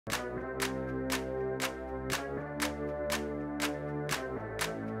So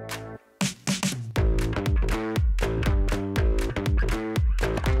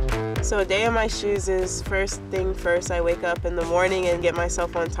a day in my shoes is first thing first. I wake up in the morning and get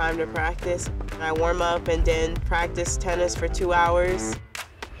myself on time to practice. I warm up and then practice tennis for 2 hours.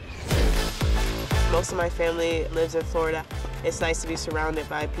 Most of my family lives in Florida. It's nice to be surrounded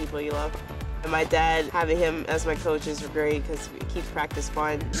by people you love. And my dad, having him as my coach is great because it keeps practice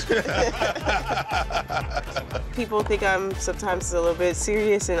fun. People think I'm sometimes a little bit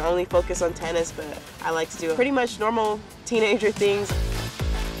serious and only focus on tennis, but I like to do pretty much normal teenager things.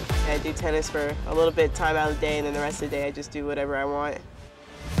 I do tennis for a little bit of time out of the day, and then the rest of the day I just do whatever I want.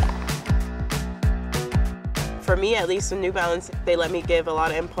 For me, at least with New Balance, they let me give a lot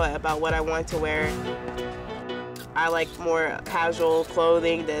of input about what I want to wear. I like more casual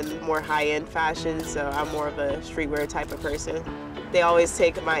clothing than more high-end fashion, so I'm more of a streetwear type of person. They always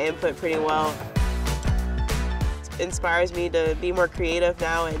take my input pretty well. It inspires me to be more creative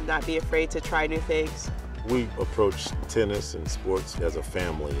now and not be afraid to try new things. We approach tennis and sports as a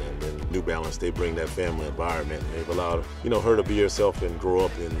family, and in New Balance, they bring that family environment, and they've allowed, her to be herself and grow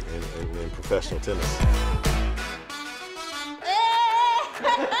up in professional tennis.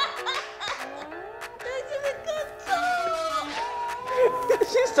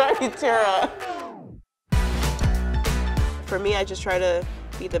 She's starting to tear up. For me, I just try to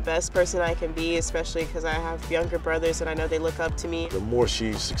be the best person I can be, especially because I have younger brothers and I know they look up to me. The more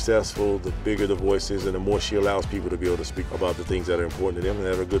she's successful, the bigger the voice is, and the more she allows people to be able to speak about the things that are important to them and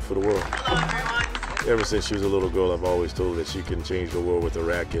that are good for the world. Hello, everyone. Ever since she was a little girl, I've always told her that she can change the world with a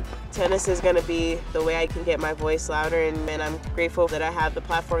racket. Tennis is going to be the way I can get my voice louder, and I'm grateful that I have the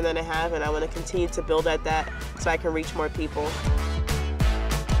platform that I have, and I want to continue to build at that so I can reach more people.